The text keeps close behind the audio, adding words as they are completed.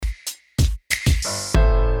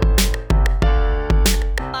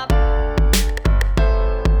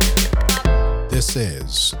This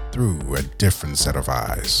is Through a Different Set of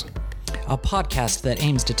Eyes, a podcast that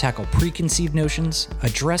aims to tackle preconceived notions,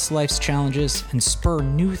 address life's challenges, and spur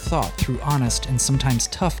new thought through honest and sometimes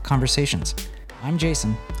tough conversations. I'm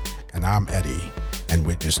Jason. And I'm Eddie, and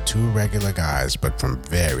we're just two regular guys, but from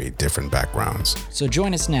very different backgrounds. So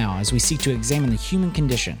join us now as we seek to examine the human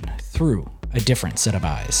condition through a different set of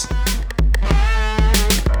eyes.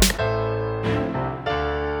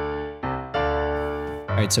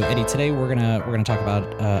 All right, so Eddie, today we're gonna talk about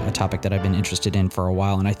a topic that I've been interested in for a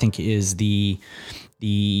while, and I think is the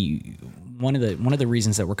one of the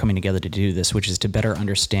reasons that we're coming together to do this, which is to better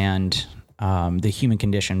understand the human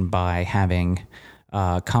condition by having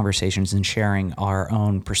conversations and sharing our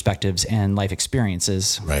own perspectives and life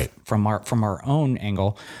experiences from our own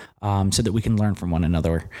angle, so that we can learn from one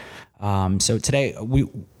another. So today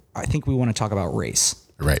I think we want to talk about race.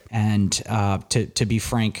 Right. And to be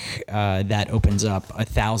frank, that opens up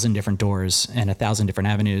 1,000 different doors and 1,000 different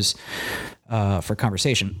avenues for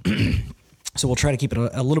conversation. So we'll try to keep it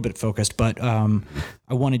a little bit focused, but I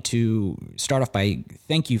wanted to start off by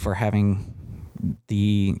thank you for having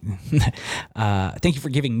thank you for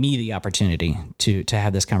giving me the opportunity to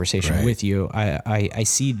have this conversation with you. I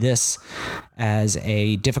see this as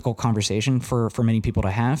a difficult conversation for many people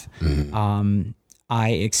to have. Mm-hmm. I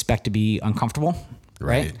expect to be uncomfortable.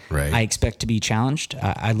 Right. I expect to be challenged.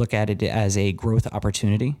 I look at it as a growth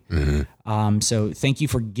opportunity. Mm-hmm. So thank you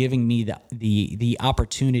for giving me the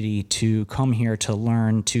opportunity to come here to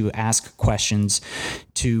learn, to ask questions,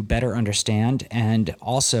 to better understand, and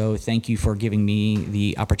also thank you for giving me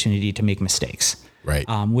the opportunity to make mistakes. Right.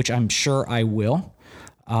 Which I'm sure I will.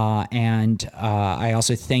 And I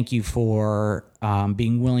also thank you for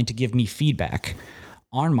being willing to give me feedback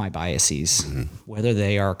on my biases, mm-hmm. whether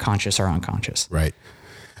they are conscious or unconscious. Right.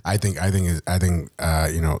 I think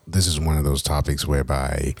this is one of those topics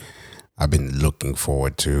whereby I've been looking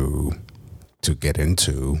forward to get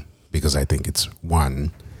into, because I think it's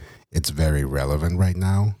very relevant right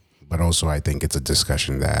now, but also I think it's a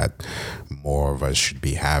discussion that more of us should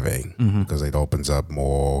be having, mm-hmm. because it opens up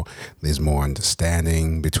there's more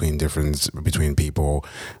understanding between people,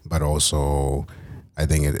 but also I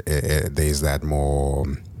think there's that more,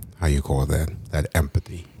 how you call that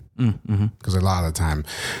empathy. Mm-hmm. Because a lot of the time,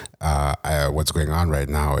 what's going on right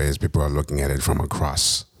now is people are looking at it from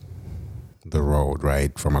across the road,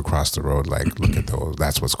 right? From across the road, like, look at those,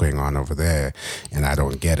 that's what's going on over there, and I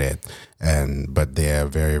don't get it. But they're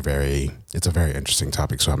very, very, it's a very interesting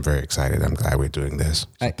topic, so I'm very excited. I'm glad we're doing this.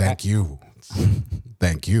 So thank you.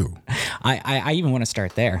 Thank you. I even want to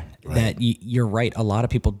start there. Right. That you're right. A lot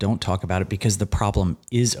of people don't talk about it because the problem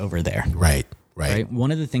is over there. Right.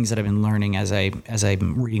 One of the things that I've been learning as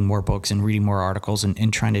I'm reading more books and reading more articles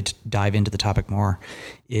and trying to dive into the topic more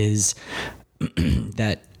is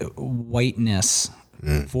that whiteness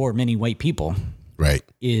for many white people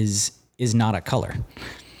is not a color.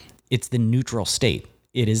 It's the neutral state.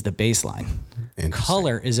 It is the baseline.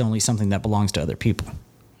 Color is only something that belongs to other people.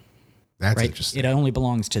 That's interesting. It only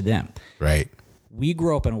belongs to them. Right. We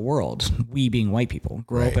grow up in a world, we being white people,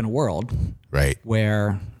 grow up in a world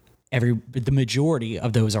where the majority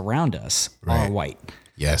of those around us are white.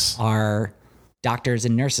 Yes. Our doctors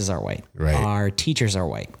and nurses are white. Right. Our teachers are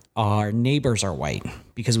white. Our neighbors are white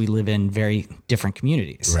because we live in very different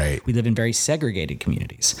communities. Right. We live in very segregated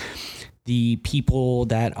communities. The people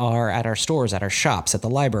that are at our stores, at our shops, at the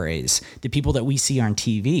libraries, the people that we see on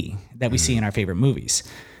TV, that we see in our favorite movies,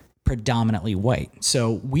 predominantly white.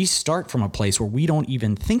 So we start from a place where we don't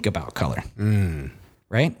even think about color.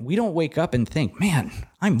 Right? We don't wake up and think, man,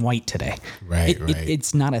 I'm white today.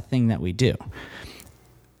 It's not a thing that we do.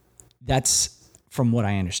 That's, from what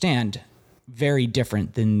I understand, very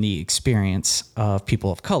different than the experience of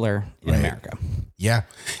people of color in America. Yeah.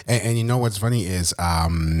 And you know what's funny is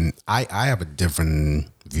I have a different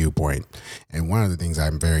viewpoint. And one of the things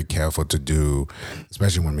I'm very careful to do,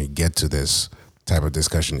 especially when we get to this type of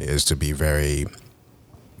discussion, is to be very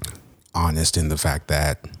honest in the fact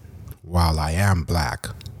that while I am black,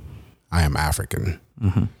 I am African.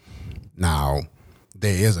 Mm-hmm. Now,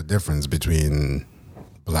 there is a difference between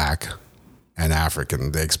black and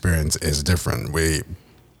African. The experience is different.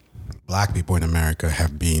 Black people in America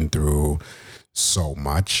have been through so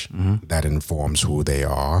much that informs who they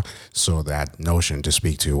are. So that notion, to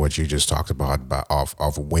speak to what you just talked about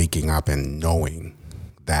of waking up and knowing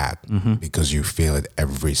that, because you feel it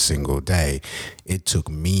every single day. It took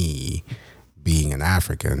me being an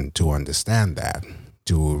African to understand that,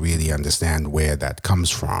 to really understand where that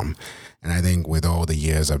comes from. And I think with all the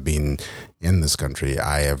years I've been in this country,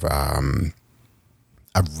 I've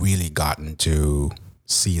really gotten to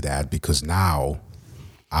see that, because now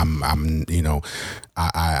I'm you know,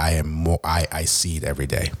 I am more. I see it every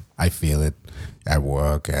day. I feel it at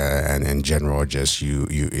work and in general, just you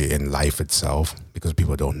in life itself, because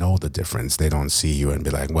people don't know the difference. They don't see you and be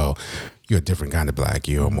like, well, you're a different kind of black.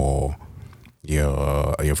 You're more.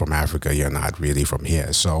 You're from Africa. You're not really from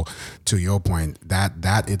here. So, to your point,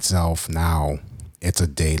 that itself now, it's a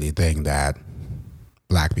daily thing that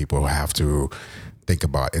black people have to think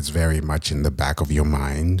about. It's very much in the back of your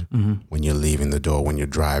mind when you're leaving the door, when you're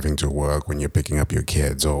driving to work, when you're picking up your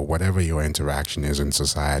kids, or whatever your interaction is in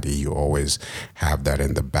society. You always have that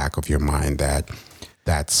in the back of your mind, that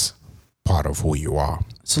that's part of who you are.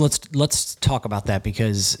 So let's talk about that,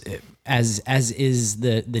 because as is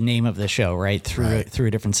the name of the show, right? Through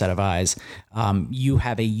a different set of eyes, you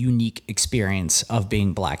have a unique experience of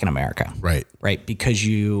being black in America, right? Because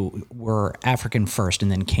you were African first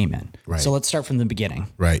and then came in. Right. So let's start from the beginning.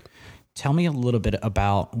 Right. Tell me a little bit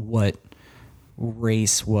about what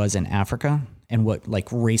race was in Africa and what like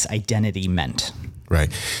race identity meant.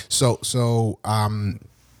 Right. So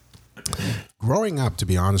growing up, to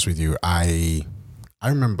be honest with you, I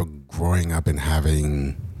remember growing up and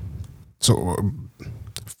having. So,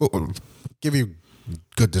 give you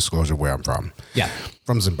good disclosure where I'm from. Yeah.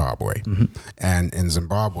 From Zimbabwe. And in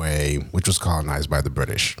Zimbabwe, which was colonized by the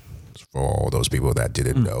British, for all those people that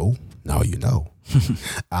didn't know, now you know.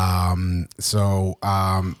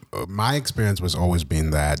 My experience was always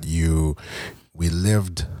been that we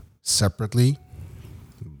lived separately,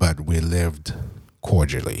 but we lived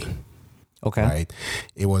cordially. Okay. Right.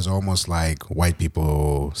 It was almost like white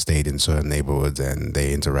people stayed in certain neighborhoods and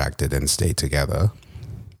they interacted and stayed together,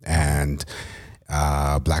 and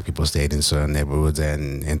black people stayed in certain neighborhoods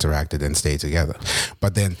and interacted and stayed together.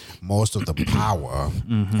 But then most of the power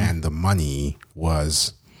and the money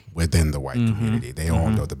was within the white community. They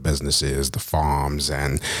owned all the businesses, the farms,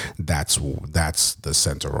 and that's the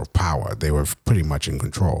center of power. They were pretty much in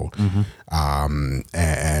control, and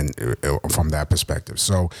from that perspective.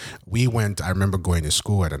 So I remember going to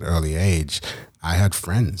school at an early age. I had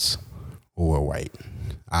friends who were white.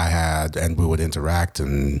 And we would interact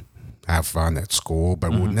and have fun at school,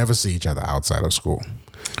 but we would never see each other outside of school.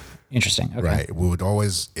 Interesting. Okay. Right. We would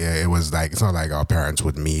always, it was like, it's not like our parents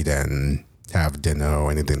would meet and have dinner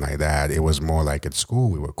or anything like that. It was more like at school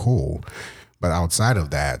we were cool, but outside of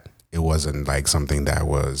that, it wasn't like something that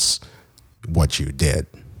was what you did.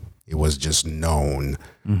 It was just known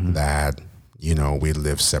that we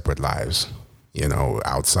lived separate lives.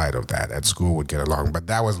 Outside of that, at school would get along, but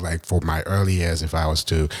that was like for my early years. If I was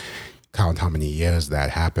to count how many years that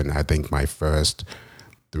happened, I think my first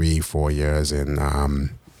 3-4 years in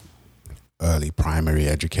early primary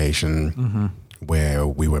education. Where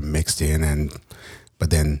we were mixed in, but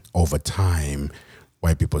then over time,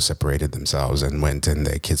 white people separated themselves and went, and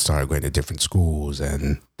their kids started going to different schools,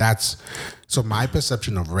 and so my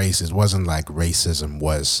perception of race, it wasn't like racism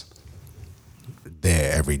was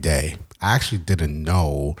there every day. I actually didn't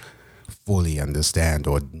fully understand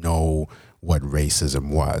or know what racism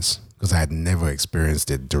was, because I had never experienced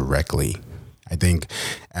it directly. I think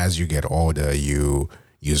as you get older, you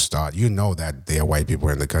start, that there are white people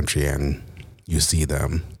in the country and you see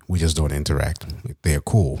them. We just don't interact. They're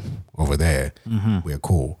cool over there. We're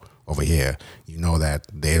cool over here. You know that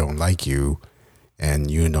they don't like you, and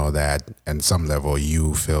you know that at some level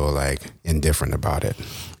you feel like indifferent about it.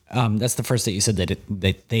 That's the first that you said,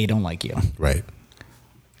 that they don't like you. Right.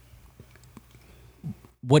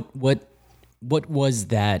 What was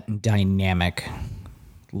that dynamic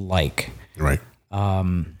like? Right.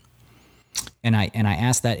 And I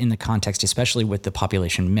ask that in the context, especially with the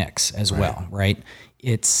population mix as well, right?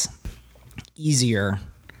 It's easier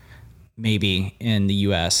maybe in the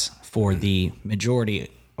U.S. for the majority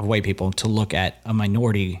of white people to look at a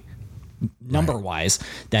minority number-wise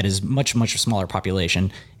that is much, much smaller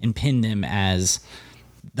population and pin them as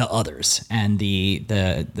the others and the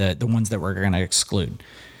ones that we're going to exclude.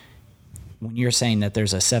 When you're saying that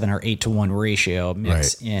there's a 7 or 8 to 1 ratio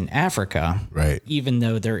mix in Africa, even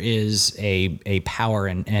though there is a power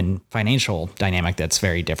and financial dynamic that's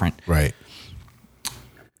very different,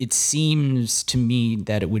 it seems to me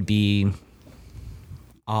that it would be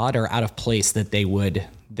odd or out of place that they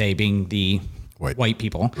being the white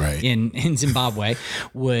people in Zimbabwe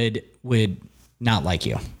would not like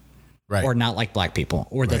you. Or not like black people,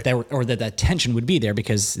 or that tension would be there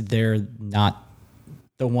because they're not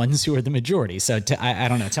the ones who are the majority. So I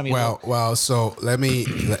don't know. Tell me. Well. So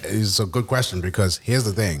it's a good question, because here's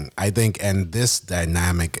the thing. I think, and this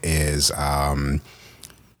dynamic is,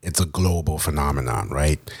 it's a global phenomenon,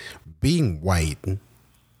 right? Being white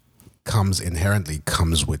inherently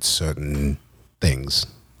comes with certain things,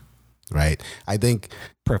 right? I think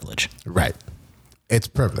Privilege. right. It's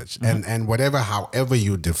privilege, and however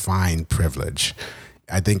you define privilege,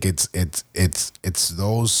 I think it's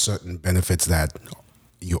those certain benefits that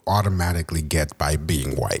you automatically get by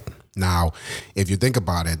being white. Now, if you think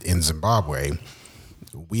about it, in Zimbabwe,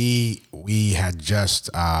 we had just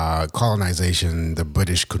colonization. The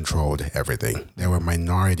British controlled everything. There were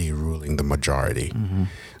minority ruling the majority,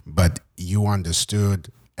 but you understood.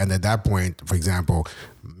 And at that point, for example,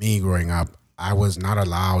 me growing up, I was not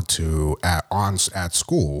allowed to at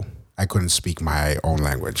school. I couldn't speak my own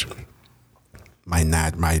language.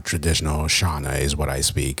 My traditional Shona is what I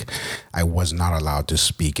speak. I was not allowed to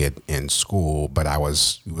speak it in school, but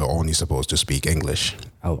we were only supposed to speak English.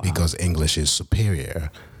 Oh, wow. Because English is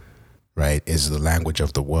superior, right? Is the language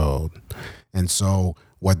of the world. And so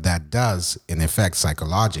what that does, in effect,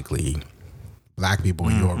 psychologically, black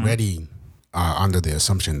people, you already are under the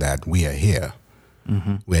assumption that we are here.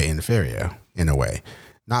 We're inferior in a way.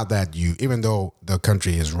 Not that even though the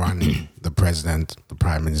country is run, the president, the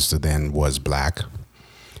prime minister then was black,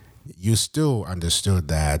 you still understood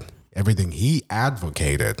that everything he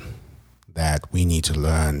advocated, that we need to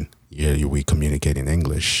learn, we communicate in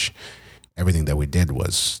English, everything that we did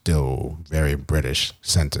was still very British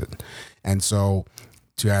centered. And so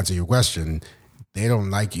to answer your question, they don't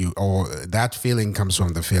like you, or that feeling comes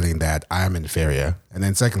from the feeling that I am inferior. And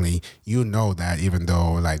then secondly, that even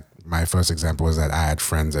though, like, my first example was that I had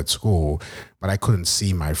friends at school, but I couldn't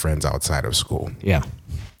see my friends outside of school. Yeah.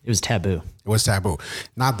 It was taboo. It was taboo.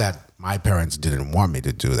 Not that my parents didn't want me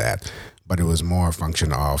to do that, but it was more a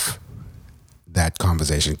function of that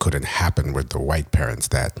conversation couldn't happen with the white parents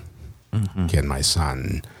that, can my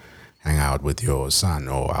son hang out with your son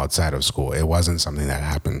or outside of school? It wasn't something that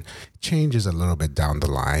happened. Changes a little bit down the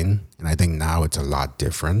line, and I think now it's a lot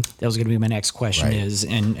different. That was going to be my next question. Right.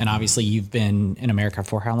 And obviously you've been in America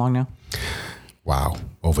for how long now? Wow,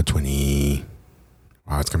 over 20.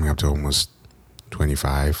 Wow, it's coming up to almost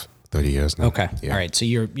 25, 30 years now. Okay. Yeah. All right. So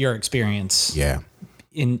your experience Yeah.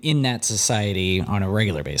 in that society on a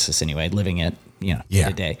regular basis anyway, living it, day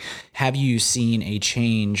to day. Have you seen a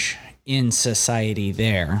change in society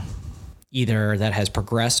there, either that has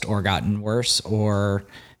progressed or gotten worse, or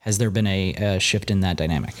has there been a shift in that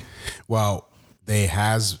dynamic? Well,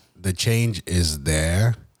 the change is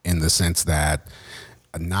there in the sense that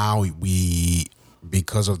now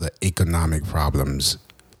because of the economic problems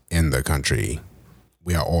in the country,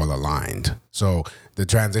 we are all aligned. So the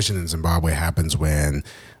transition in Zimbabwe happens when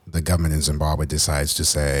the government in Zimbabwe decides to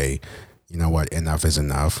say, you know what, enough is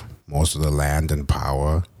enough. Most of the land and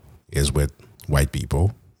power is with white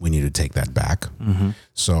people. We need to take that back.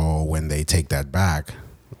 So when they take that back,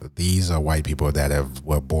 these are white people that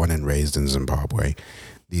were born and raised in Zimbabwe.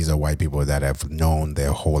 These are white people that have known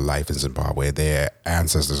their whole life in Zimbabwe. Their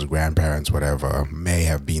ancestors, grandparents, whatever, may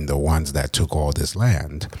have been the ones that took all this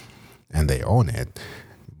land and they own it.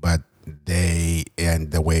 But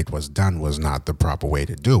the way it was done was not the proper way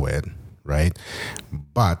to do it, right?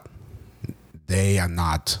 But they are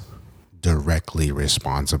not directly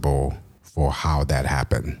responsible for how that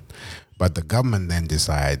happened. But the government then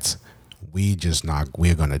decides, we're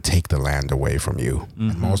going to take the land away from you.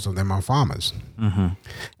 And most of them are farmers.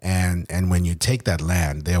 And when you take that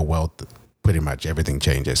land, their wealth, pretty much everything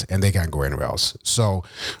changes and they can't go anywhere else. So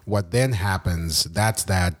what then happens, that's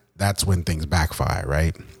when things backfire,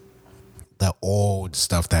 right? The old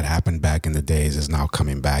stuff that happened back in the days is now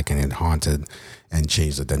coming back, and it haunted and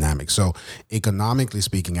changed the dynamic. So economically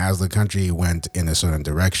speaking, as the country went in a certain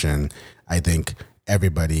direction, I think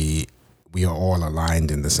we are all aligned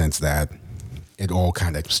in the sense that it all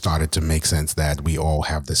kind of started to make sense that we all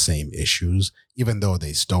have the same issues, even though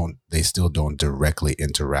they still don't directly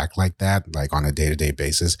interact like that, like on a day-to-day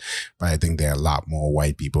basis. But I think there are a lot more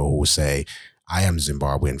white people who say, I am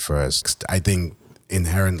Zimbabwean first. I think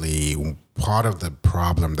inherently part of the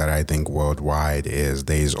problem that I think worldwide is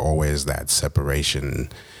there's always that separation,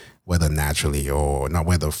 whether naturally or not,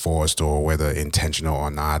 whether forced or whether intentional or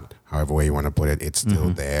not, however way you want to put it, it's still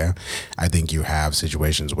there. I think you have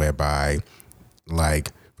situations whereby,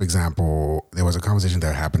 like, for example, there was a conversation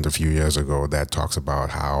that happened a few years ago that talks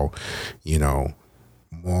about how,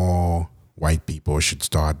 more white people should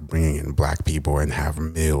start bringing in black people and have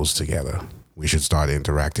meals together. We should start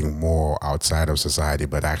interacting more outside of society,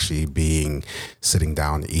 but actually sitting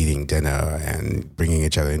down, eating dinner, and bringing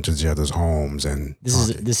each other into each other's homes. And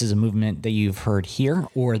this is a movement that you've heard here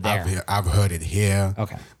or there? I've heard it here.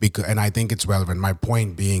 Okay. And I think it's relevant. My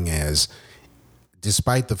point being is,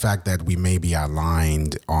 despite the fact that we may be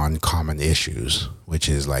aligned on common issues, which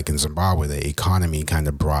is like in Zimbabwe, the economy kind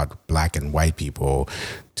of brought black and white people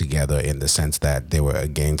together in the sense that they were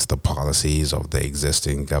against the policies of the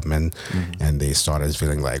existing government. And they started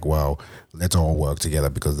feeling like, well, let's all work together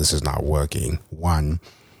because this is not working. One,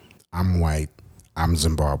 I'm white, I'm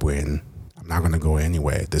Zimbabwean, I'm not going to go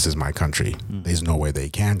anywhere. This is my country. There's nowhere they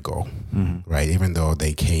can go, right? Even though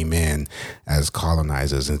they came in as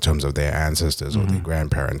colonizers in terms of their ancestors or their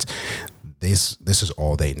grandparents, this is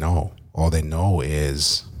all they know. All they know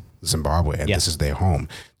is Zimbabwe, and this is their home.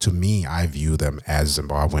 To me, I view them as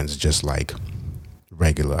Zimbabweans, just like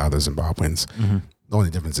regular other Zimbabweans. The only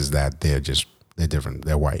difference is that they're different.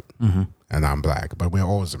 They're white, and I'm black, but we're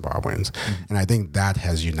all Zimbabweans. And I think that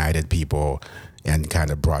has united people and kind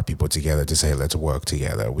of brought people together to say, let's work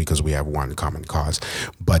together because we have one common cause.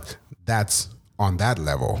 But that's on that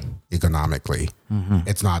level economically.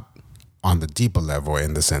 It's not on the deeper level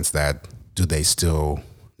in the sense that do they still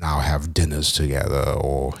now have dinners together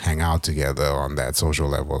or hang out together on that social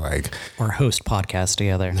level, like, or host podcasts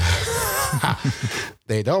together.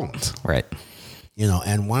 They don't. Right. You know,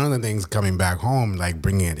 and one of the things coming back home, like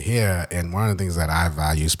bringing it here, and one of the things that I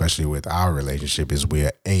value, especially with our relationship, is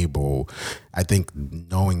we're able, I think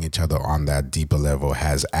knowing each other on that deeper level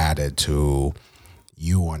has added to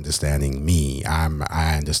you understanding me,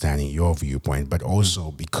 I understanding your viewpoint, but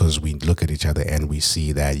also because we look at each other and we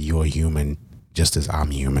see that you're human just as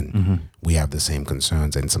I'm human. We have the same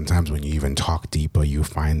concerns, and sometimes when you even talk deeper, you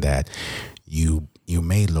find that you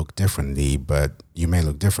may look differently, but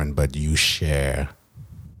you share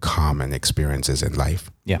common experiences in life.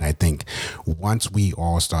 Yeah. And I think once we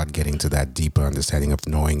all start getting to that deeper understanding of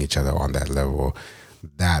knowing each other on that level,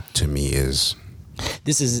 that to me is...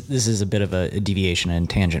 This is a bit of a deviation and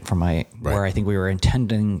tangent from where I think we were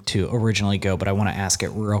intending to originally go, but I want to ask it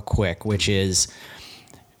real quick, which is,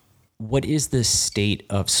 what is the state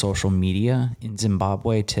of social media in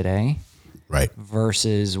Zimbabwe today? Right.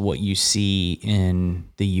 Versus what you see in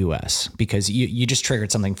the U.S. Because you just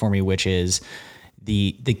triggered something for me, which is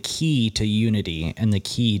the key to unity and the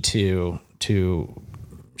key to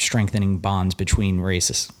strengthening bonds between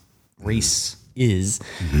races. Race is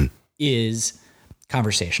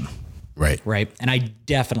conversation. Right. Right. And I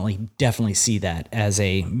definitely see that as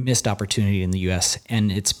a missed opportunity in the U.S.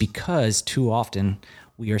 And it's because too often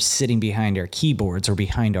we are sitting behind our keyboards or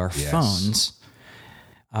behind our phones.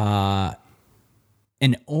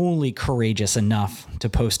 And only courageous enough to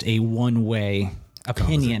post a one-way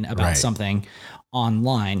opinion about something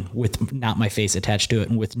online with not my face attached to it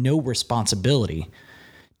and with no responsibility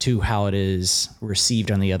to how it is received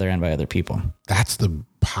on the other end by other people. That's the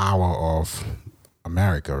power of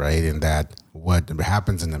America, right? In that what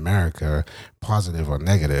happens in America, positive or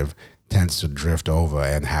negative, tends to drift over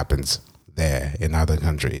and happens there in other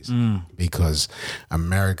countries because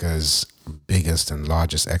America's biggest and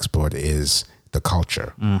largest export is the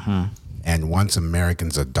culture. And once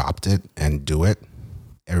Americans adopt it and do it,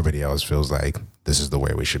 everybody else feels like this is the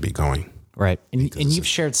way we should be going. Right. And you've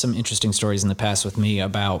shared some interesting stories in the past with me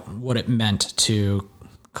about what it meant to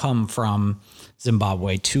come from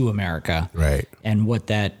Zimbabwe to America. Right. And what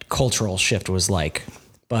that cultural shift was like.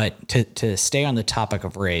 But to stay on the topic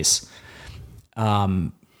of race,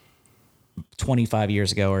 25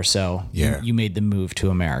 years ago or so, you made the move to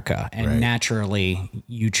America. And naturally,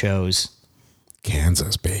 you chose...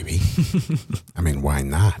 Kansas, baby. I mean, why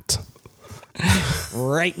not?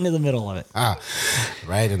 Right into the middle of it.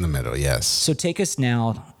 Right in the middle, yes. So take us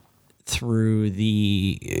now through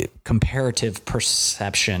the comparative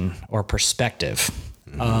perception or perspective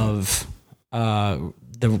of your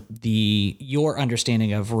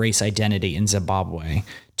understanding of race identity in Zimbabwe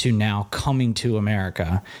to now coming to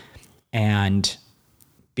America and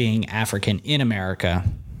being African in America,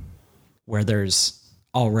 where there's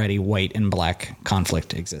already white and black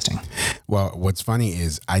conflict existing. Well, what's funny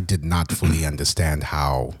is I did not fully understand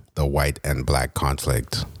how the white and black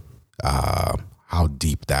conflict, how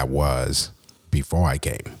deep that was before I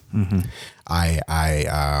came. I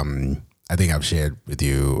think I've shared with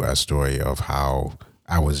you a story of how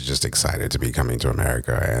I was just excited to be coming to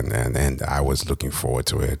America, and I was looking forward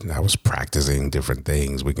to it. And I was practicing different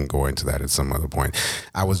things. We can go into that at some other point.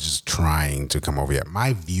 I was just trying to come over here.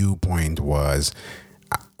 My viewpoint was,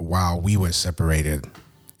 while we were separated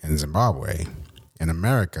in Zimbabwe, in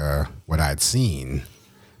America, what I'd seen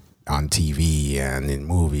on TV and in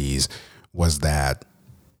movies was that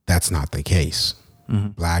that's not the case.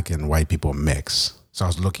 Black and white people mix. So I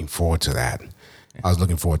was looking forward to that. I was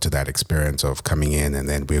looking forward to that experience of coming in, and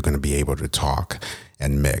then we were going to be able to talk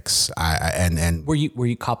and mix. And were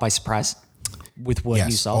you caught by surprise with what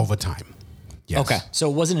you saw? Over time. Yes. Okay. So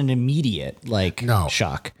it wasn't an immediate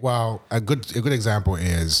shock. Well, a good example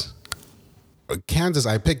is Kansas.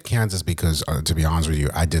 I picked Kansas because, to be honest with you,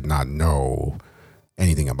 I did not know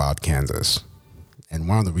anything about Kansas. And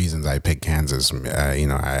one of the reasons I picked Kansas, I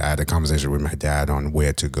had a conversation with my dad on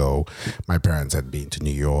where to go. My parents had been to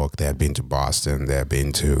New York, they had been to Boston, they had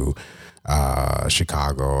been to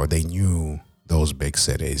Chicago. They knew those big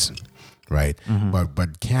cities, right? Mm-hmm.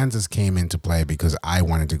 But Kansas came into play because I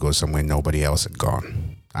wanted to go somewhere nobody else had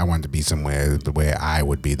gone. I wanted to be somewhere where I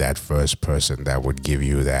would be that first person that would give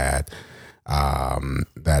you that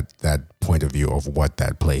that point of view of what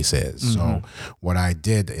that place is. Mm-hmm. So what I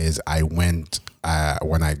did is I went,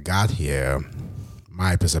 when I got here,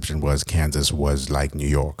 my perception was Kansas was like New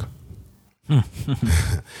York.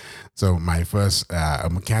 So my first,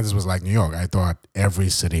 Kansas was like New York. I thought every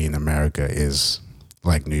city in America is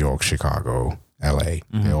like New York, Chicago, LA.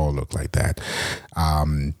 Mm-hmm. They all look like that.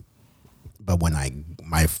 But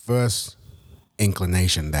my first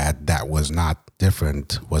inclination that was not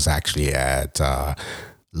different was actually at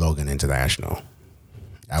Logan International.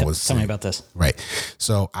 Tell me about this. Right.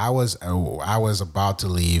 So I was about to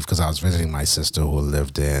leave because I was visiting my sister who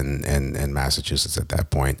lived in Massachusetts at that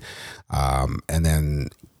point.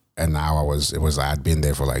 And now I'd been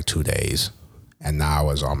there for like 2 days, and now I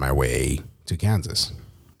was on my way to Kansas,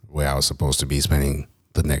 where I was supposed to be spending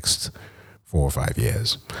the next 4 or 5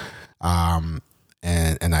 years. And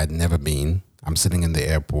I'd never been. I'm sitting in the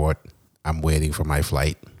airport. I'm waiting for my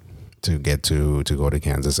flight to get to go to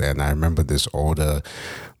Kansas. And I remember this older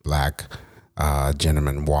black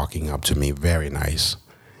gentleman walking up to me, very nice.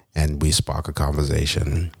 And we sparked a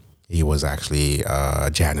conversation. He was actually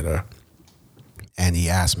a janitor. And he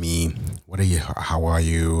asked me, how are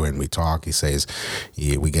you? And we talk. He says,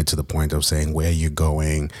 we get to the point of saying, where are you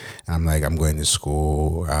going? And I'm like, I'm going to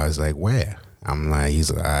school. I was like, where? I'm like,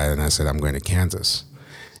 and I said, I'm going to Kansas.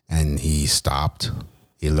 And he stopped.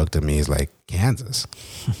 He looked at me. He's like, Kansas?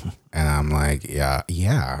 And I'm like,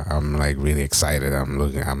 yeah. I'm like really excited. I'm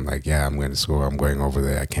like, yeah, I'm going to school. I'm going over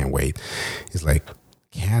there. I can't wait. He's like,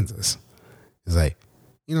 Kansas? He's like,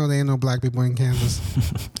 there ain't no black people in Kansas.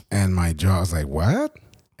 And my jaw was like, what?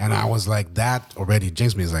 And I was like, that already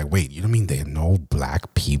jinxed me. It's like, wait, you don't mean there are no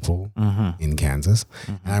black people in Kansas?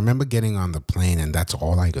 Mm-hmm. And I remember getting on the plane, and that's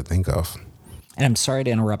all I could think of. And I'm sorry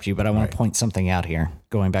to interrupt you, but I want to point something out here,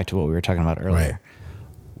 going back to what we were talking about earlier. Right.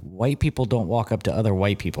 White people don't walk up to other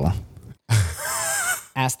white people,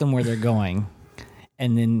 ask them where they're going,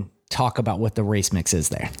 and then talk about what the race mix is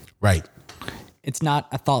there. Right. It's not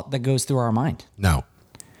a thought that goes through our mind. No.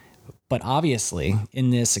 But obviously, in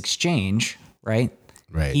this exchange, right?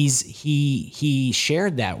 Right. He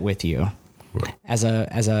shared that with you as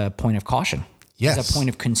a point of caution. Yes. As a point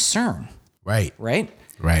of concern. Right. Right?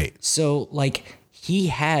 Right. So he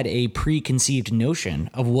had a preconceived notion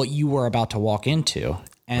of what you were about to walk into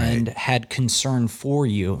and had concern for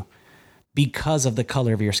you because of the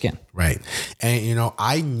color of your skin. Right. And,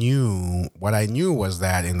 I knew was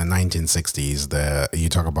that in the 1960s, you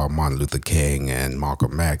talk about Martin Luther King and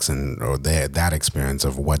Malcolm X or that experience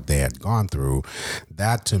of what they had gone through,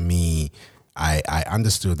 that to me, I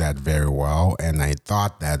understood that very well. And I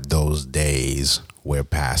thought that those days were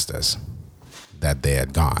past us, that they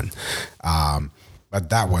had gone. But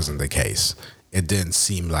that wasn't the case. It didn't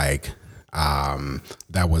seem like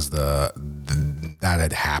that was that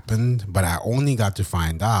had happened, but I only got to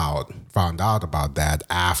found out about that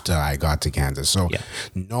after I got to Kansas. So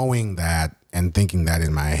knowing that and thinking that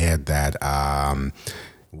in my head that I'm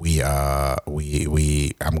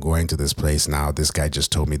going to this place now. This guy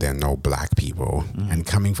just told me there are no black people, and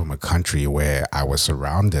coming from a country where I was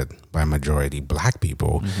surrounded by majority black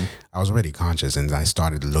people, I was already conscious, and I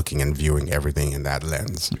started looking and viewing everything in that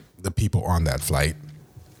lens. The people on that flight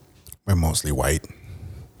were mostly white,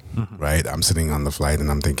 right? I'm sitting on the flight and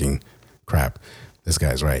I'm thinking, crap, this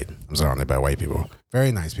guy's right. I'm surrounded by white people.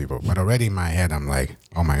 Very nice people. But already in my head, I'm like,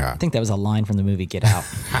 oh my God. I think that was a line from the movie Get Out.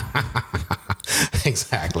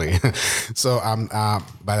 Exactly. So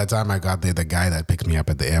by the time I got there, the guy that picked me up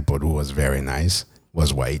at the airport, who was very nice,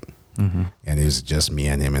 was white. And it was just me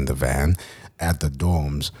and him in the van. At the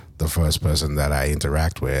dorms, the first person that I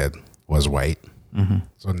interact with was white.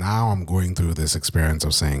 So now I'm going through this experience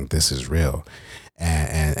of saying this is real,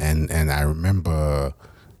 and I remember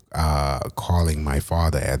calling my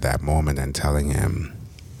father at that moment and telling him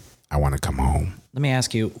I want to come home. Let me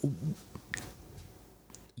ask you: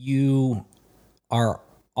 you are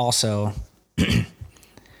also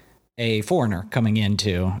a foreigner coming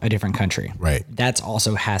into a different country. Right. That's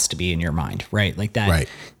also has to be in your mind, right? Like that, Right.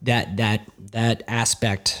 that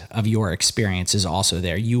aspect of your experience is also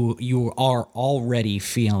there. You are already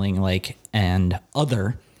feeling like an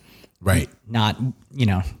other, Right. not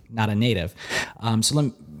a native.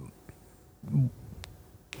 So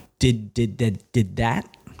did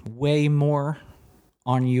that weigh more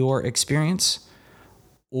on your experience,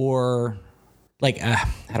 or like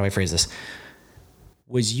how do I phrase this?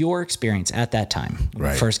 Was your experience at that time when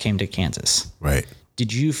Right. you first came to Kansas? Right.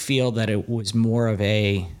 Did you feel that it was more of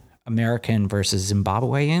a American versus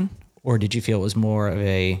Zimbabwean, or did you feel it was more of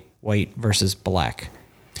a white versus black?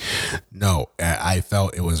 No, I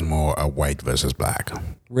felt it was more a white versus black.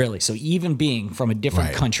 Really? So even being from a different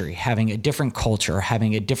Right. country, having a different culture,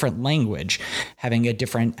 having a different language, having a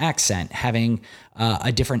different accent, having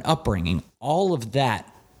a different upbringing, all of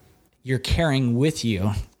that you're carrying with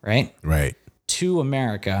you, right, Right. to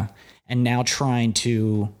America, and now trying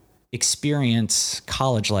to experience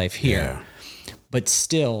college life here. Yeah. But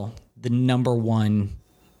still, the number one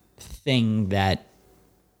thing that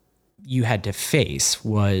you had to face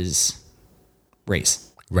was race.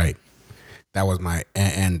 Right. That was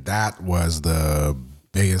and that was the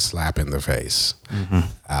biggest slap in the face.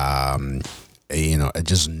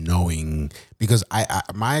 Just knowing, because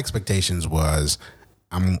my expectations was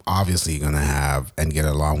I'm obviously going to have and get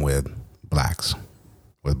along with black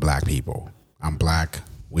people. I'm black.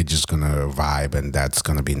 We're just going to vibe, and that's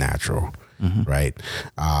going to be natural. Right.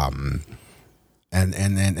 And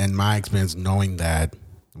my experience knowing that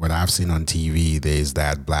what I've seen on TV, there's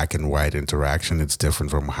that black and white interaction. It's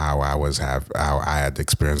different from how I had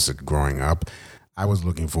experienced it growing up. I was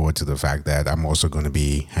looking forward to the fact that I'm also going to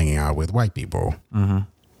be hanging out with white people,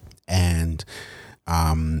 and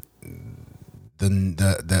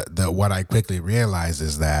the what I quickly realized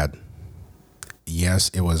is that yes,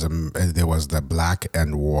 there was the black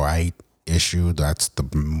and white issue. That's the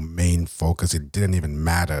main focus. It didn't even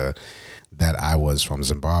matter that I was from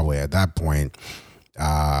Zimbabwe at that point.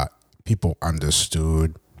 People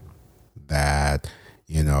understood that,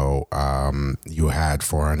 you had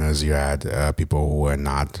foreigners, you had people who were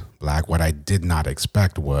not black. What I did not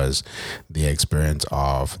expect was the experience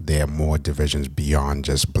of there are more divisions beyond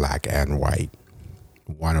just black and white.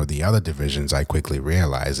 One of the other divisions I quickly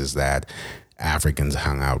realized is that Africans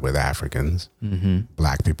hung out with Africans,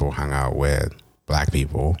 black people hung out with black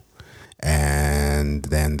people, and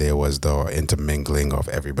then there was the intermingling of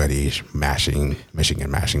everybody mashing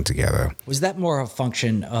together. Was that more a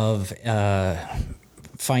function of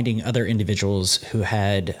finding other individuals who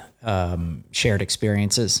had shared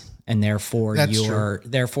experiences, and therefore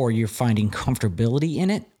you're finding comfortability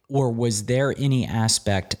in it? Or was there any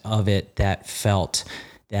aspect of it that felt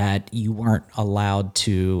that you weren't allowed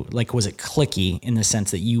to, like, was it cliquey in the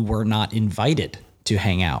sense that you were not invited to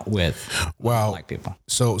hang out with black people?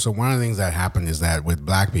 So one of the things that happened is that with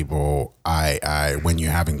black people, I when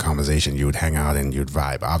you're having conversation, you would hang out and you'd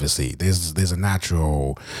vibe. Obviously, there's a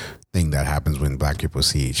natural thing that happens when black people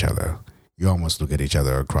see each other. You almost look at each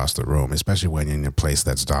other across the room, especially when you're in a place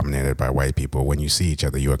that's dominated by white people. When you see each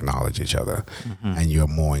other, you acknowledge each other, and you're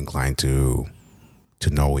more inclined to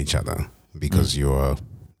know each other because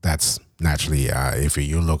that's naturally, if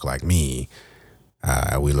you look like me,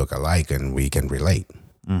 we look alike and we can relate,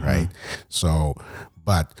 right? So,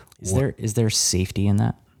 but is there safety in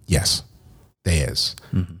that? Yes, there is,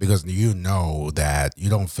 because you know that you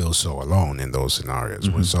don't feel so alone in those scenarios.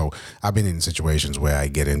 So I've been in situations where I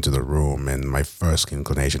get into the room and my first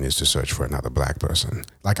inclination is to search for another black person.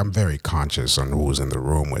 Like, I'm very conscious on who's in the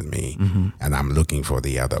room with me, and I'm looking for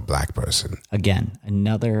the other black person. Again,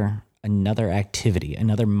 another activity,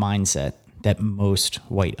 another mindset that most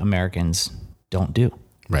white Americans don't do.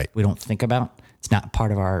 Right. We don't think about. It's not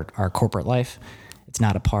part of our corporate life. It's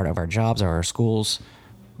not a part of our jobs or our schools.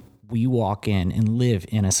 We walk in and live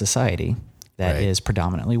in a society that is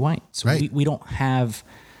predominantly white. So we don't have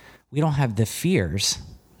the fears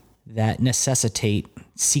that necessitate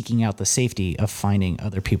seeking out the safety of finding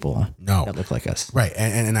other people that look like us. Right.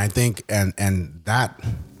 And I think and that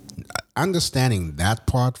understanding that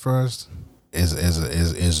part first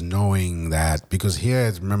is knowing that, because here,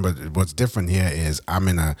 remember, what's different here is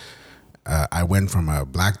I went from a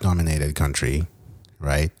black dominated country,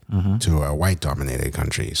 right, to a white dominated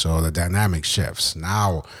country. So the dynamic shifts.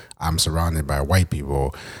 Now I'm surrounded by white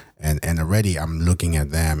people, and already I'm looking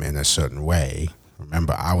at them in a certain way.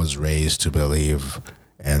 Remember, I was raised to believe,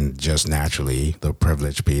 and just naturally, the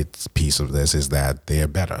privileged piece of this is that they're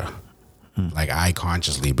better. Like, I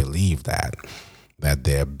consciously believe that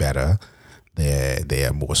they're better, they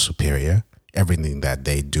are more superior. Everything that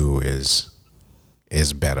they do is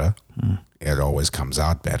better, It always comes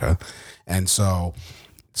out better. And so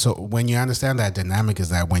when you understand that dynamic is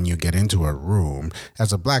that when you get into a room,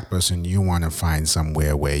 as a black person, you want to find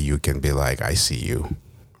somewhere where you can be like, I see you,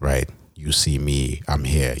 right? You see me, I'm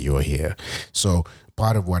here, you're here. So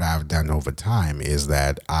part of what I've done over time is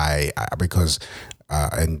that and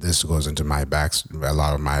this goes into a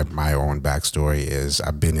lot of my own backstory is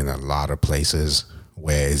I've been in a lot of places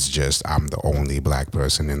where it's just I'm the only black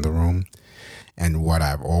person in the room. And what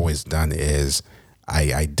I've always done is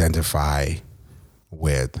I identify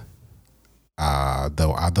with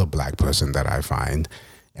the other black person that I find,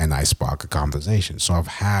 and I spark a conversation. So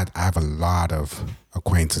I have a lot of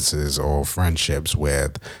acquaintances or friendships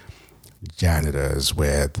with janitors,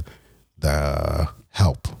 with the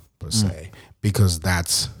help per se, because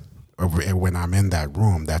that's when I'm in that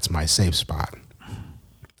room, that's my safe spot.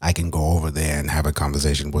 I can go over there and have a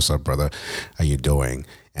conversation. What's up, brother? How you doing?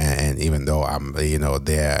 And even though I'm,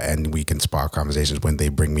 there, and we can spark conversations. When they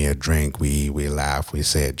bring me a drink, we laugh, we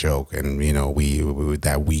say a joke, and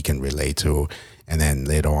we can relate to. And then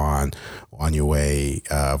later on your way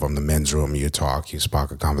from the men's room, you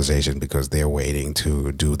spark a conversation because they're waiting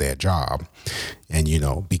to do their job. And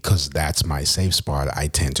because that's my safe spot, I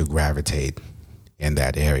tend to gravitate in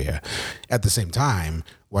that area. At the same time,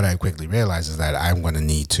 what I quickly realized is that I'm going to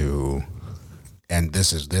need to, and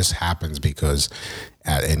this happens because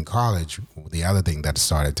in college, the other thing that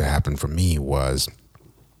started to happen for me was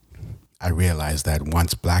I realized that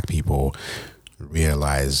once black people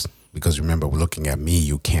realize, because remember, looking at me,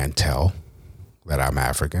 you can't tell that I'm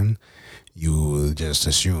African. You just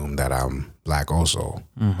assume that I'm black also.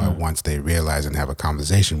 But once they realize and have a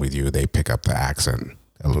conversation with you, they pick up the accent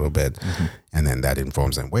a little bit. And then that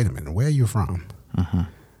informs them, wait a minute, where are you from?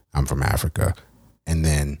 I'm from Africa. And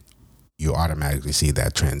then you automatically see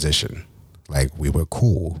that transition. Like, we were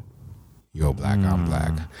cool. You're black, I'm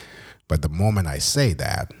black. But the moment I say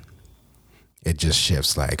that, it just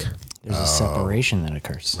shifts like... There's a separation that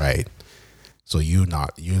occurs. Right. So you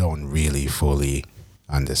don't really fully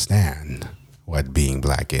understand what being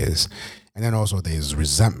black is. And then also there's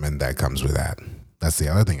resentment that comes with that. That's the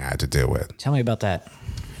other thing I had to deal with. Tell me about that.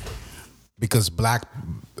 Because black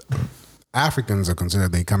Africans are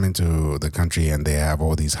considered, they come into the country and they have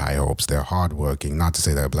all these high hopes. They're hardworking. Not to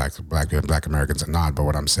say that black Americans are not, but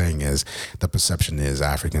what I'm saying is the perception is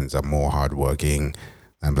Africans are more hardworking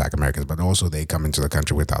than black Americans, but also they come into the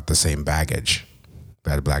country without the same baggage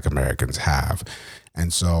that black Americans have.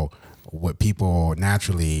 And so what people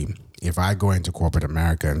naturally, if I go into corporate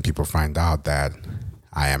America and people find out that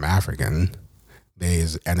I am African,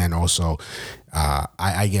 and then also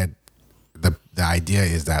I get, the idea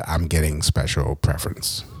is that I'm getting special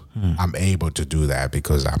preference. I'm able to do that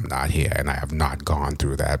because I'm not here and I have not gone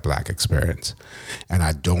through that black experience. And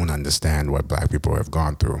I don't understand what black people have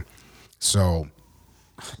gone through. So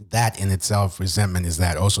that in itself, resentment is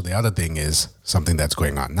that. Also, the other thing is something that's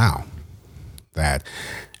going on now, that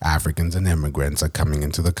Africans and immigrants are coming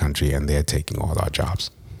into the country and they're taking all our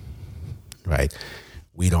jobs, right?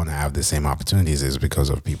 We don't have the same opportunities as because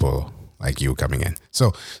of people like you coming in.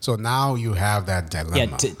 So now you have that dilemma.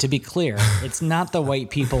 Yeah, to be clear, it's not the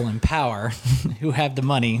white people in power who have the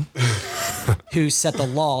money, who set the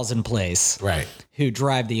laws in place, right, who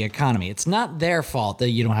drive the economy. It's not their fault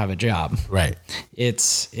that you don't have a job. Right.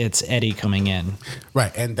 It's Eddie coming in.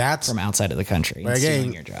 Right, and that's from outside of the country and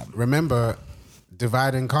stealing your job. Remember,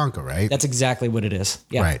 divide and conquer, right? That's exactly what it is.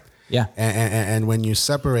 Yeah. Right. Yeah. And when you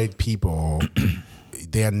separate people,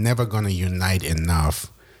 they're never going to unite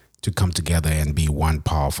enough to come together and be one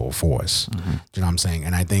powerful force. Do you know what I'm saying?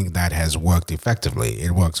 And I think that has worked effectively.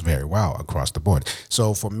 It works very well across the board.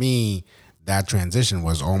 So for me, that transition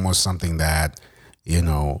was almost something that,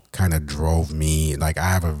 kind of drove me. Like,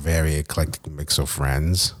 I have a very eclectic mix of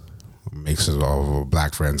friends, mixes of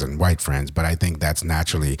black friends and white friends. But I think that's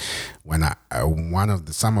naturally when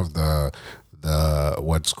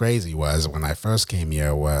what's crazy was when I first came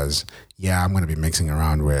here was, I'm going to be mixing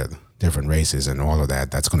around with different races and all of that.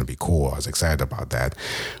 That's going to be cool. I was excited about that.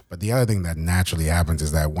 But the other thing that naturally happens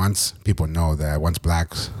is that once people know that, once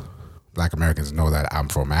black Americans know that I'm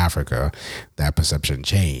from Africa, that perception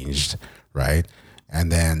changed, right?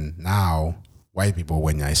 And then now, white people,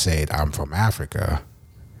 when I say I'm from Africa,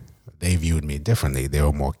 they viewed me differently. They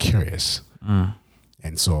were more curious.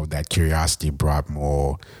 And so that curiosity brought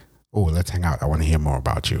more, let's hang out. I want to hear more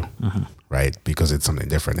about you, right? Because it's something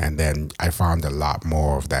different. And then I found a lot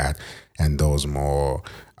more of that and those more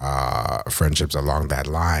friendships along that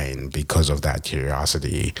line because of that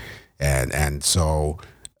curiosity. And so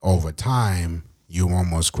over time, you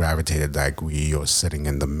almost gravitated like you're sitting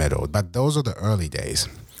in the middle. But those are the early days.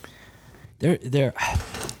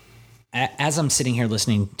 as I'm sitting here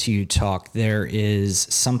listening to you talk, there is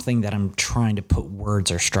something that I'm trying to put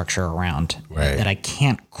words or structure around that I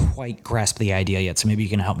can't quite grasp the idea yet. So maybe you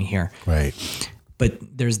can help me here. Right. But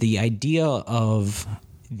there's the idea of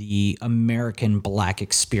the American Black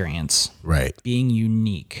experience being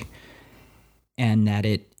unique, and that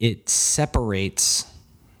it separates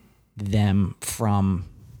them from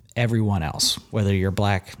everyone else, whether you're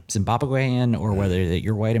Black Zimbabwean or whether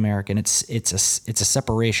you're white American. It's a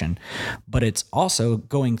separation, but it's also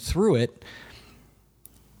going through it.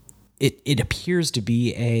 It appears to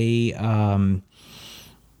be a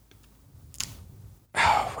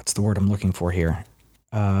what's the word I'm looking for here?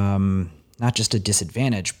 Not just a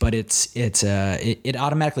disadvantage, but it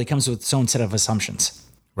automatically comes with its own set of assumptions.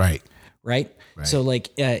 Right. So like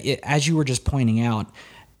as you were just pointing out,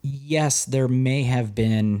 yes, there may have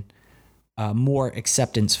been more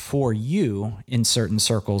acceptance for you in certain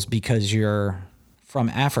circles because you're from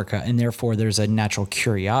Africa, and therefore there's a natural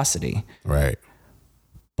curiosity. Right.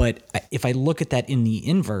 But if I look at that in the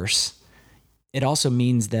inverse, it also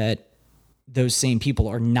means that those same people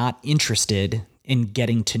are not interested in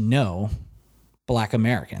getting to know Black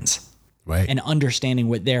Americans. Right. And understanding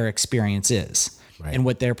what their experience is. Right. And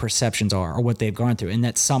what their perceptions are or what they've gone through. And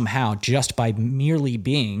that somehow, just by merely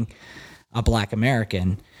being a Black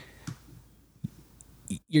American,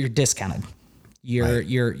 you're discounted.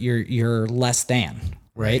 You're less than,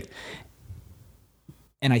 right?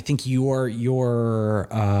 And I think you're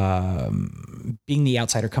being the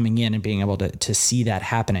outsider coming in and being able to see that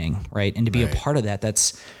happening, right? And to be a part of that,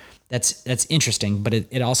 that's interesting, but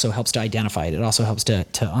it also helps to identify it. It also helps to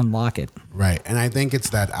unlock it. Right. And I think it's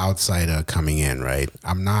that outsider coming in, right?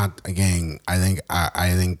 I'm not, again, I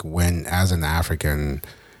think when, as an African,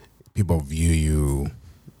 people view you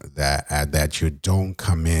that you don't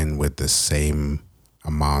come in with the same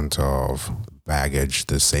amount of baggage,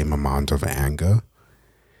 the same amount of anger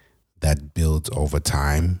that builds over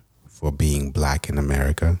time for being Black in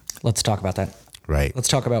America. Let's talk about that. Right. Let's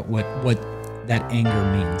talk about what that anger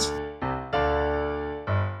means.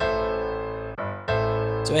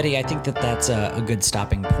 So Eddie, I think that's a good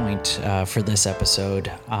stopping point for this episode.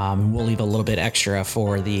 We'll leave a little bit extra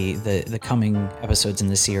for the coming episodes in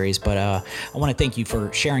the series, but I want to thank you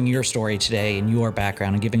for sharing your story today and your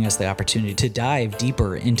background and giving us the opportunity to dive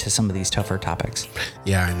deeper into some of these tougher topics.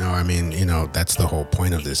 Yeah, I know. I mean, that's the whole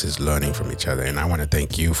point of this, is learning from each other. And I want to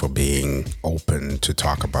thank you for being open to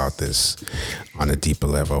talk about this on a deeper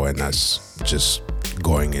level and us just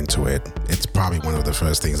going into it. It's probably one of the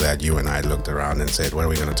first things that you and I looked around and said, what are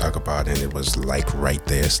we going to talk about? And it was like right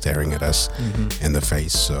there staring at us in the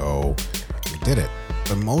face. So we did it.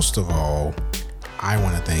 But most of all, I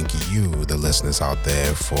want to thank you, the listeners out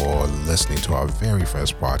there, for listening to our very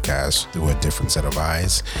first podcast, Through a Different Set of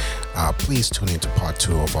Eyes. Please tune into part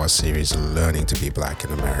 2 of our series, Learning to be Black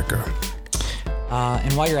in America.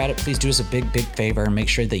 And while you're at it, please do us a big favor and make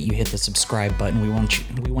sure that you hit the subscribe button. We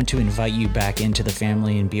want to invite you back into the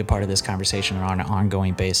family and be a part of this conversation on an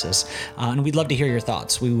ongoing basis. And we'd love to hear your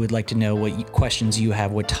thoughts. We would like to know what questions you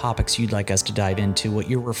have, what topics you'd like us to dive into, what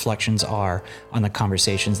your reflections are on the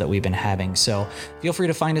conversations that we've been having. So feel free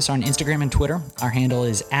to find us on Instagram and Twitter. Our handle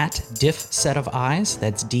is @DiffSetOfEyes.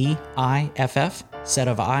 That's DIFF, Set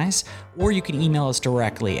of Eyes. Or you can email us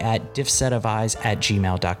directly at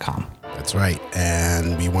diffsetofeyes@gmail.com. That's right.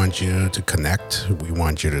 And we want you to connect. We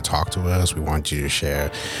want you to talk to us. We want you to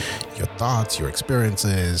share your thoughts, your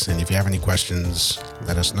experiences. And if you have any questions,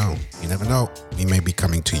 let us know. You never know. We may be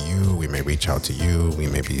coming to you. We may reach out to you. We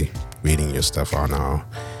may be reading your stuff on our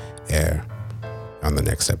air on the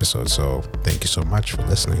next episode. So thank you so much for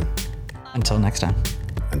listening. Until next time.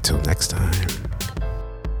 Until next time.